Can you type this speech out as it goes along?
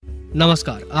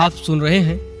नमस्कार, आप सुन रहे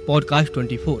हैं पॉडकास्ट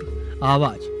 24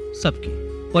 आवाज सबकी।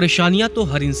 परेशानियां तो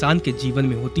हर इंसान के जीवन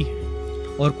में होती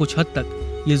हैं और कुछ हद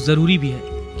तक ये जरूरी भी है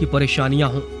कि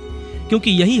परेशानियां हों,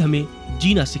 क्योंकि यही हमें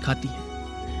जीना सिखाती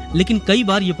हैं। लेकिन कई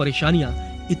बार ये परेशानियां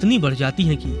इतनी बढ़ जाती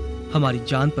हैं कि हमारी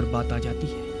जान पर बात आ जाती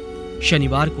है।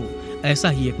 शनिवार को ऐसा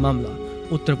ही एक मामला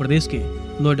उत्तर प्रदेश के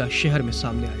नोएडा शहर में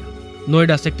सामने आया।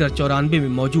 नोएडा सेक्टर 94 में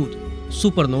मौजूद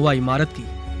सुपरनोवा इमारत की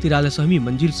 43वीं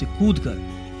मंजिल से कूदकर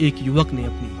एक युवक ने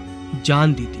अपनी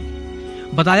जान दी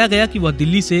थी। बताया गया कि वह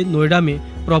दिल्ली से नोएडा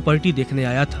में प्रॉपर्टी देखने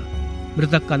आया था।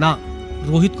 मृतक का नाम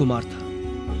रोहित कुमार था।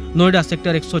 नोएडा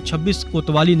सेक्टर 126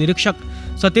 कोतवाली निरीक्षक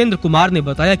सत्येंद्र कुमार ने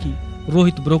बताया कि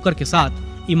रोहित ब्रोकर के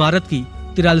साथ इमारत की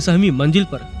 43वीं मंजिल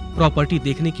पर प्रॉपर्टी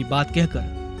देखने की बात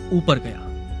कहकर ऊपर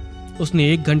गया।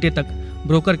 उसने 1 घंटे तक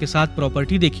ब्रोकर के साथ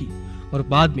प्रॉपर्टी देखी और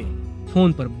बाद में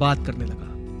फोन पर बात करने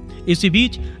लगा। इसी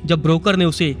बीच जब ब्रोकर ने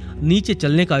उसे नीचे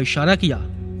चलने का इशारा किया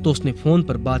तो उसने फोन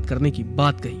पर बात करने की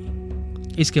बात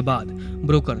कही। इसके बाद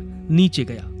ब्रोकर नीचे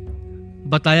गया।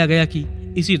 बताया गया कि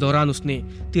इसी दौरान उसने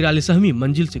 43वीं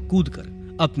मंजिल से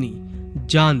कूदकर अपनी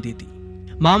जान दे दी।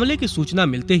 मामले की सूचना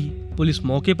मिलते ही पुलिस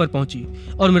मौके पर पहुंची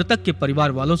और मृतक के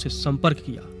परिवार वालों से संपर्क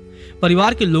किया।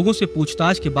 परिवार के लोगों से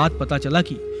पूछताछ के बाद पता चला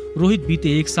कि रोहित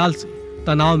बीते 1 साल से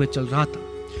तनाव में चल रहा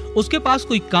था। उसके पास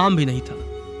कोई काम भी नहीं था।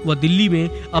 वह दिल्ली में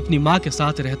अपनी मां के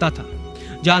साथ रहता था।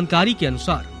 जानकारी के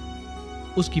अनुसार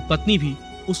उसकी पत्नी भी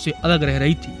उससे अलग रह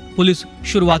रही थी। पुलिस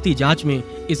शुरुआती जांच में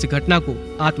इस घटना को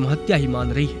आत्महत्या ही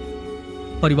मान रही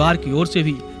है। परिवार की ओर से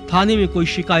भी थाने में कोई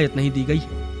शिकायत नहीं दी गई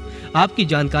है। आपकी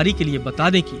जानकारी के लिए बता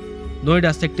दें कि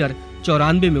नोएडा सेक्टर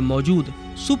 94 में मौजूद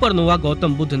सुपरनोवा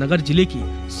गौतम बुद्ध नगर जिले की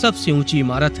सबसे ऊंची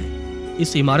इमारत है।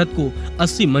 इस इमारत को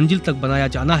 80 मंजिल तक बनाया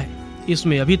जाना है।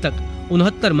 इसमें अभी तक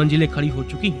 69 मंजिलें खड़ी हो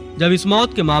चुकी हैं। जब इस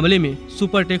मौत के मामले में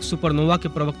सुपरटेक सुपरनोवा के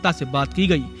प्रवक्ता से बात की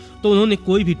गई तो उन्होंने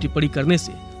कोई भी टिप्पणी करने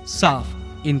से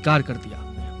साफ इनकार कर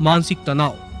दिया। मानसिक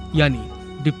तनाव यानी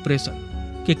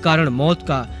डिप्रेशन के कारण मौत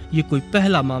का ये कोई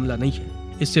पहला मामला नहीं है।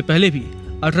 इससे पहले भी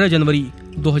 18 जनवरी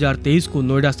 2023 को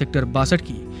नोएडा सेक्टर 62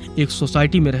 की एक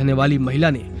सोसाइटी में रहने वाली महिला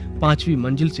ने 5वीं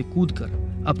मंजिल से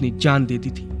कूदकर अपनी जान दे दी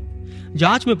थी।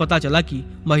 जांच में पता चला कि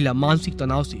महिला मानसिक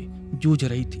तनाव से जूझ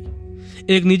रही थी।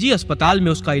 एक निजी अस्पताल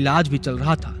में उसका इलाज भी चल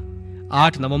रहा था।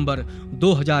 8 नवंबर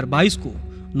 2022 को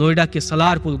नोएडा के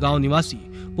सलारपुर गांव निवासी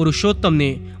पुरुषोत्तम ने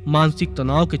मानसिक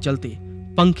तनाव के चलते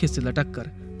पंखे से लटककर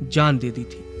जान दे दी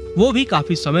थी। वो भी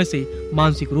काफी समय से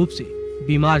मानसिक रूप से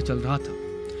बीमार चल रहा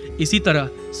था। इसी तरह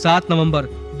 7 नवंबर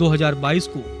 2022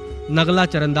 को नगला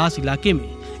चरणदास इलाके में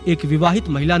एक विवाहित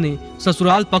महिला ने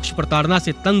ससुराल पक्ष प्रताड़ना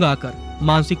से तंग आकर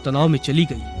मानसिक तनाव में चली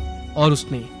गई और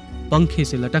उसने पंखे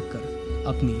से लटककर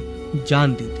अपनी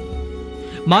जान दे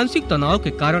दी। मानसिक तनाव के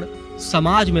कारण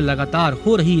समाज में लगातार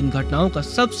हो रही इन घटनाओं का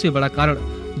सबसे बड़ा कारण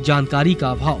जानकारी का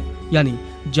अभाव यानी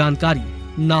जानकारी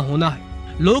ना होना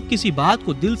है। लोग किसी बात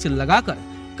को दिल से लगाकर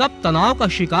कब तनाव का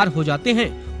शिकार हो जाते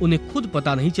हैं उन्हें खुद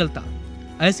पता नहीं चलता।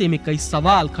 ऐसे में कई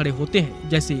सवाल खड़े होते हैं,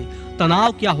 जैसे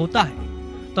तनाव क्या होता है,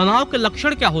 तनाव के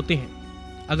लक्षण क्या होते हैं,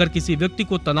 अगर किसी व्यक्ति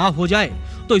को तनाव हो जाए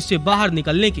तो इससे बाहर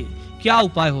निकलने के क्या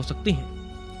उपाय हो सकते हैं।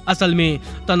 असल में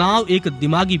तनाव एक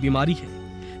दिमागी बीमारी है।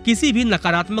 किसी भी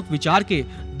नकारात्मक विचार के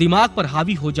दिमाग पर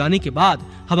हावी हो जाने के बाद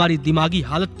हमारी दिमागी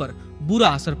हालत पर बुरा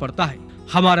असर पड़ता है।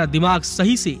 हमारा दिमाग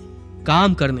सही से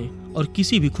काम करने और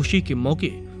किसी भी खुशी के मौके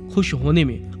खुश होने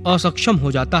में असक्षम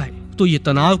हो जाता है तो ये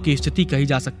तनाव की स्थिति कही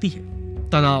जा सकती है।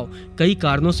 तनाव कई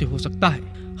कारणों से हो सकता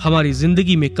है। हमारी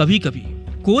जिंदगी में कभी कभी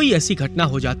कोई ऐसी घटना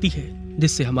हो जाती है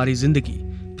जिससे हमारी जिंदगी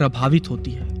प्रभावित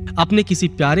होती है। अपने किसी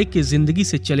प्यारे के जिंदगी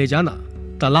से चले जाना,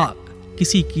 तलाक,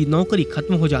 किसी की नौकरी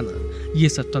खत्म हो जाना, ये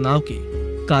सब तनाव के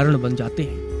कारण बन जाते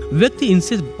हैं। व्यक्ति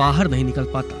इनसे बाहर नहीं निकल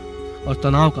पाता और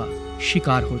तनाव का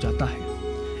शिकार हो जाता है।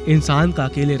 इंसान का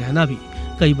अकेले रहना भी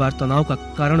कई बार तनाव का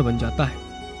कारण बन जाता है।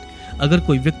 अगर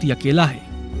कोई व्यक्ति अकेला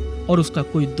है और उसका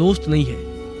कोई दोस्त नहीं है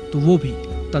तो वो भी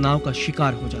तनाव का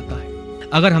शिकार हो जाता है।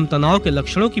 अगर हम तनाव के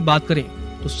लक्षणों की बात करें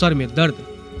तो सर में दर्द,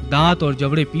 दांत और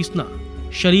जबड़े पीसना,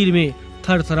 शरीर में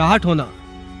थरथराहट होना,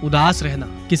 उदास रहना,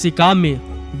 किसी काम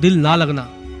में दिल ना लगना,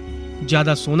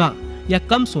 ज्यादा सोना या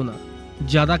कम सोना,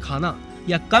 ज्यादा खाना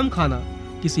या कम खाना,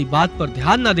 किसी बात पर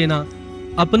ध्यान ना देना,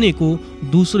 अपने को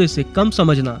दूसरे से कम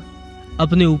समझना,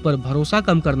 अपने ऊपर भरोसा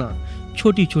कम करना,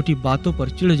 छोटी छोटी बातों पर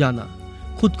चिढ़ जाना,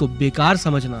 खुद को बेकार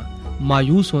समझना,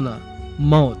 मायूस होना,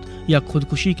 मौत या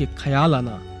खुदकुशी के ख्याल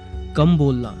आना, कम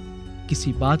बोलना,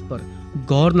 किसी बात पर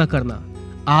गौर न करना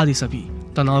आदि सभी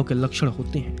तनाव के लक्षण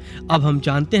होते हैं। अब हम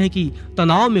जानते हैं कि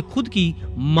तनाव में खुद की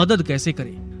मदद कैसे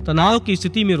करें। तनाव की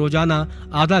स्थिति में रोजाना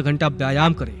आधा घंटा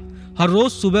व्यायाम करें। हर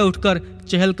रोज सुबह उठकर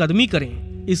चहलकदमी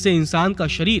करें। इससे इंसान का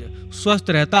शरीर स्वस्थ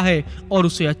रहता है और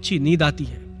उसे अच्छी नींद आती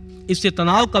है। इससे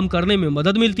तनाव कम करने में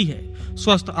मदद मिलती है।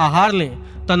 स्वस्थ आहार लें।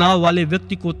 तनाव वाले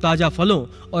व्यक्ति को ताजा फलों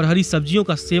और हरी सब्जियों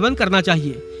का सेवन करना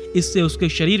चाहिए। इससे उसके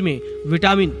शरीर में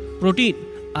विटामिन, प्रोटीन,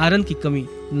 आयरन की कमी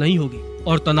नहीं होगी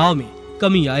और तनाव में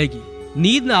कमी आएगी।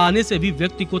 नींद न आने से भी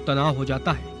व्यक्ति को तनाव हो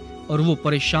जाता है और वो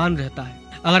परेशान रहता है।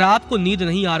 अगर आपको नींद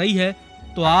नहीं आ रही है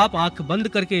तो आप आंख बंद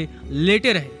करके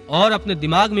लेटे रहें और अपने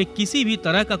दिमाग में किसी भी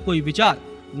तरह का कोई विचार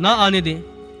न आने दें।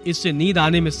 इससे नींद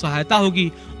आने में सहायता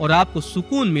होगी और आपको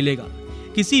सुकून मिलेगा।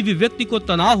 किसी भी व्यक्ति को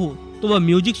तनाव हो तो वह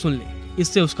म्यूजिक सुन ले,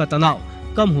 इससे उसका तनाव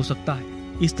कम हो सकता है।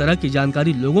 इस तरह की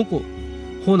जानकारी लोगों को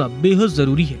होना बेहद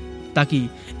जरूरी है ताकि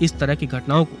इस तरह की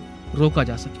घटनाओं को रोका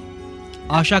जा सके।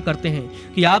 आशा करते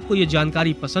हैं कि आपको ये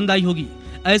जानकारी पसंद आई होगी।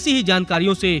 ऐसी ही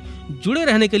जानकारियों से जुड़े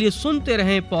रहने के लिए सुनते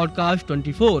रहें पॉडकास्ट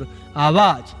 24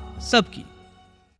 आवाज सबकी।